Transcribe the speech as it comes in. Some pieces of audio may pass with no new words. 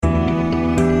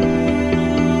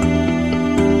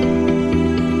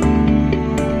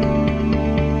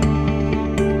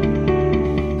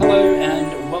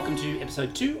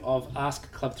episode 2 of Ask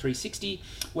Club 360,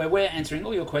 where we're answering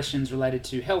all your questions related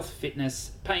to health,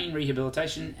 fitness, pain,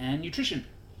 rehabilitation, and nutrition.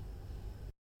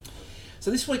 So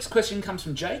this week's question comes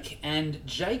from Jake, and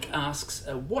Jake asks,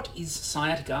 what is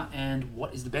sciatica and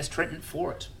what is the best treatment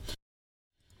for it?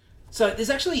 So there's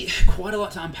actually quite a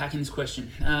lot to unpack in this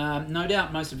question. No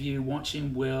doubt most of you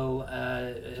watching will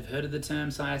have heard of the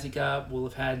term sciatica, will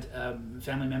have had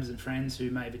family members and friends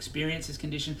who may have experienced this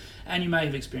condition, and you may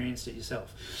have experienced it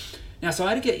yourself. Now,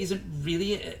 sciatica isn't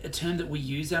really a term that we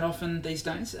use that often these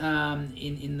days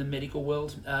in the medical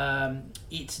world.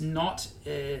 It's not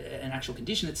an actual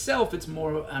condition itself, it's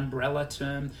more of an umbrella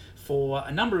term for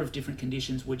a number of different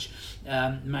conditions which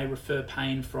may refer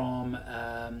pain from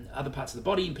other parts of the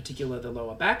body, in particular the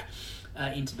lower back,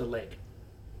 into the leg.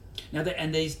 Now,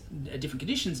 these different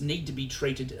conditions need to be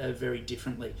treated very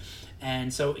differently.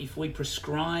 And so if we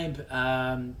prescribe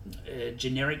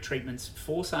generic treatments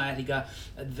for sciatica,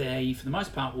 they, for the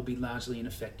most part, will be largely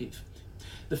ineffective.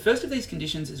 The first of these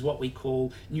conditions is what we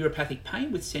call neuropathic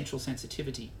pain with central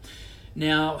sensitivity.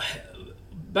 Now,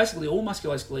 basically all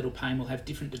musculoskeletal pain will have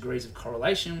different degrees of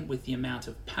correlation with the amount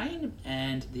of pain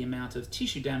and the amount of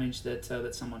tissue damage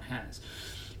that someone has.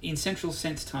 In central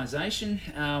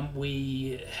sensitization,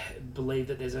 we believe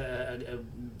that there's a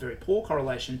very poor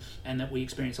correlation and that we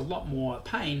experience a lot more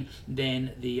pain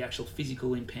than the actual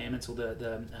physical impairments or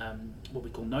the what we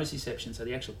call nociception, so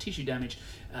the actual tissue damage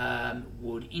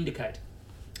would indicate.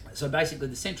 So basically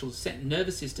the central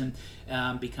nervous system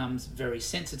becomes very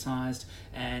sensitized,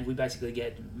 and we basically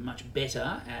get much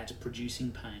better at producing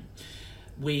pain.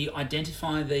 We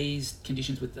identify these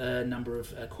conditions with a number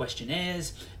of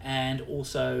questionnaires and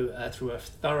also through a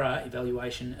thorough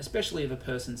evaluation, especially of a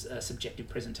person's subjective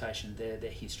presentation,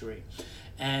 their history.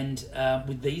 And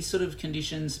with these sort of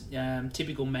conditions,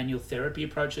 typical manual therapy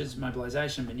approaches,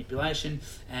 mobilization, manipulation,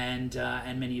 and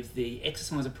many of the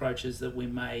exercise approaches that we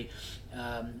may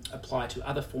apply to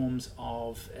other forms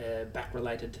of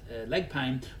back-related leg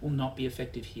pain will not be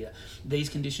effective here. These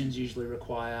conditions usually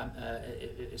require,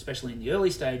 especially in the early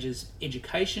stages,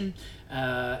 education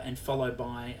and followed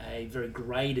by a very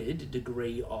graded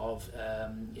degree of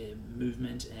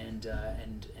movement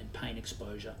and pain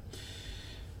exposure.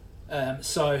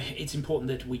 So it's important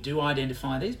that we do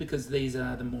identify these because these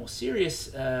are the more serious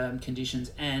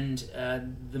conditions and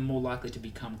the more likely to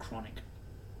become chronic.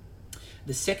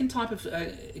 The second type of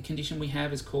condition we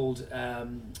have is called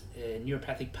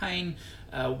neuropathic pain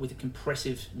with a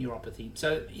compressive neuropathy.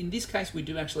 So in this case, we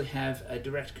do actually have a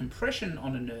direct compression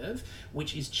on a nerve,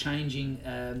 which is changing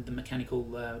the mechanical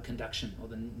conduction or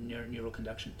the neural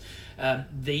conduction.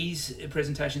 These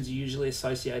presentations are usually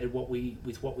associated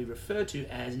with what we refer to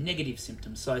as negative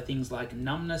symptoms. So things like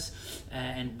numbness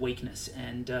and weakness,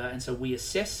 and so we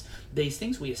assess these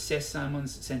things. We assess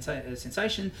someone's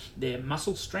sensation, their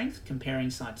muscle strength, comparing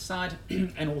side to side,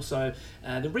 and also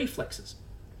the reflexes.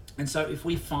 And so if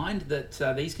we find that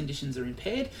these conditions are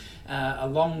impaired,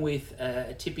 along with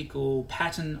a typical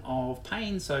pattern of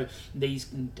pain, so these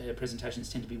presentations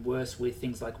tend to be worse with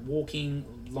things like walking,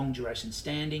 long duration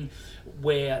standing,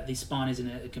 where the spine is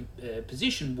in a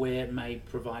position where it may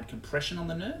provide compression on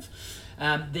the nerve,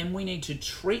 then we need to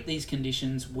treat these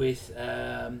conditions with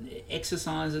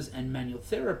exercises and manual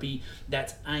therapy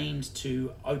that's aimed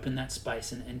to open that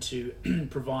space and to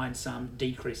provide some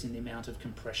decrease in the amount of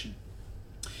compression.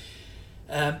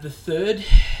 The third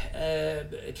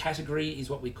category is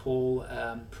what we call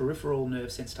peripheral nerve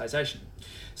sensitization.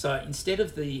 So instead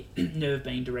of the nerve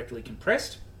being directly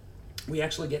compressed, we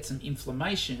actually get some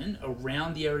inflammation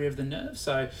around the area of the nerve.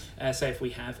 So say if we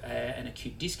have an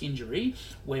acute disc injury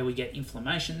where we get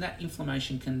inflammation, that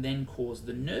inflammation can then cause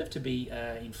the nerve to be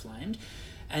inflamed.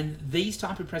 And these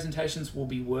type of presentations will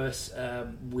be worse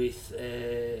with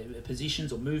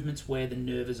positions or movements where the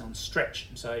nerve is on stretch.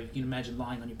 So you can imagine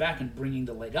lying on your back and bringing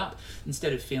the leg up.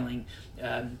 Instead of feeling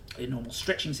a normal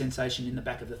stretching sensation in the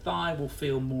back of the thigh, we'll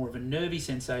feel more of a nervy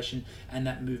sensation, and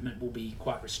that movement will be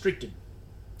quite restricted.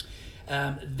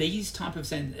 These type of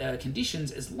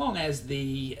conditions, as long as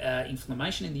the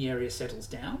inflammation in the area settles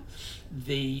down,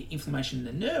 the inflammation in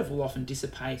the nerve will often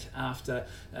dissipate after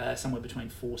somewhere between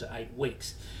 4 to 8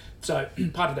 weeks. So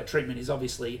part of that treatment is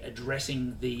obviously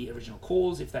addressing the original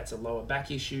cause. If that's a lower back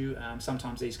issue,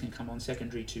 sometimes these can come on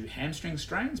secondary to hamstring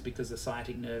strains because the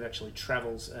sciatic nerve actually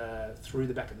travels through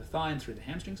the back of the thigh and through the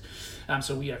hamstrings.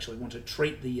 So we actually want to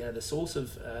treat the source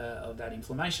of that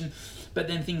inflammation. But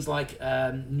then things like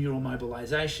neural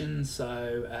mobilization,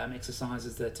 so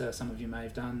exercises that some of you may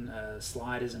have done,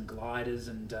 sliders and gliders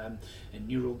and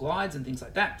neural glides and things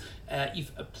like that,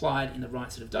 if applied in the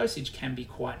right sort of dosage, can be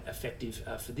quite effective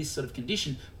for this sort of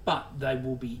condition, but they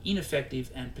will be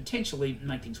ineffective and potentially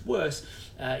make things worse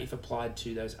if applied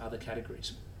to those other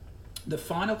categories. The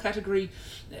final category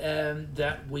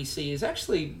that we see is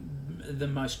actually the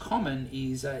most common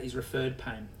is referred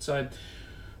pain. So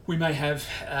we may have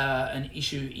an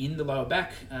issue in the lower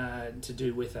back to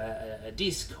do with a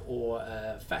disc or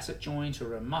a facet joint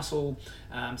or a muscle,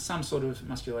 some sort of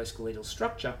musculoskeletal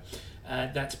structure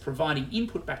that's providing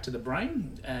input back to the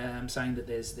brain, saying that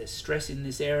there's stress in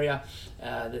this area,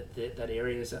 that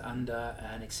area is under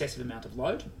an excessive amount of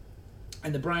load.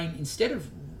 And the brain, instead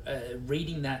of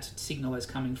reading that signal as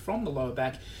coming from the lower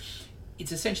back,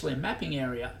 it's essentially a mapping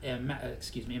error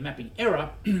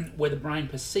where the brain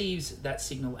perceives that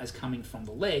signal as coming from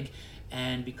the leg,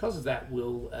 and because of that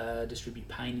will distribute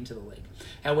pain into the leg.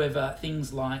 However,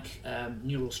 things like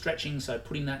neural stretching, so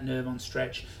putting that nerve on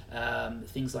stretch,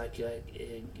 things like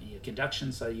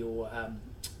conduction, so your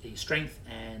strength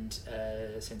and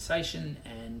sensation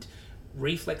and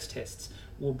reflex tests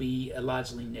will be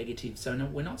largely negative. So no,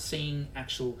 we're not seeing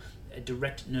actual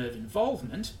direct nerve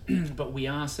involvement, but we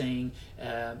are seeing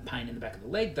pain in the back of the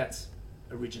leg that's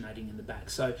originating in the back.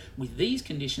 So with these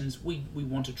conditions, we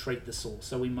want to treat the source.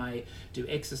 So we may do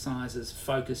exercises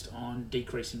focused on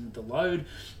decreasing the load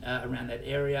around that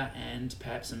area, and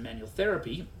perhaps some manual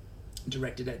therapy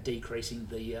directed at decreasing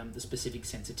the specific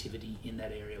sensitivity in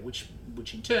that area, which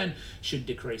in turn should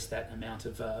decrease that amount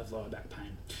of lower back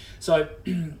pain. So,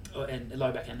 and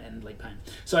lower back and leg pain.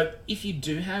 So if you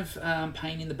do have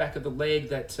pain in the back of the leg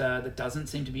that doesn't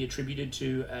seem to be attributed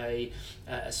to a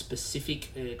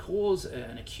specific cause,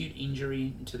 an acute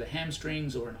injury to the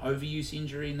hamstrings or an overuse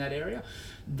injury in that area,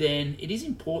 then it is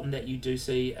important that you do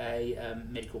see a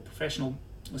medical professional,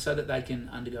 so that they can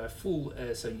undergo a full,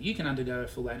 so you can undergo a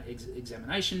full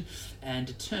examination and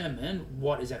determine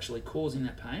what is actually causing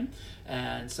that pain,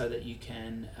 and so that you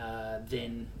can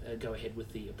then go ahead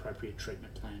with the appropriate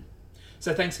treatment plan.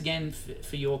 So thanks again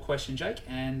for your question, Jake,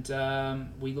 and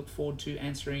we look forward to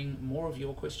answering more of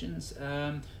your questions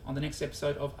on the next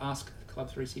episode of Ask Club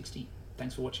 360.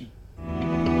 Thanks for watching.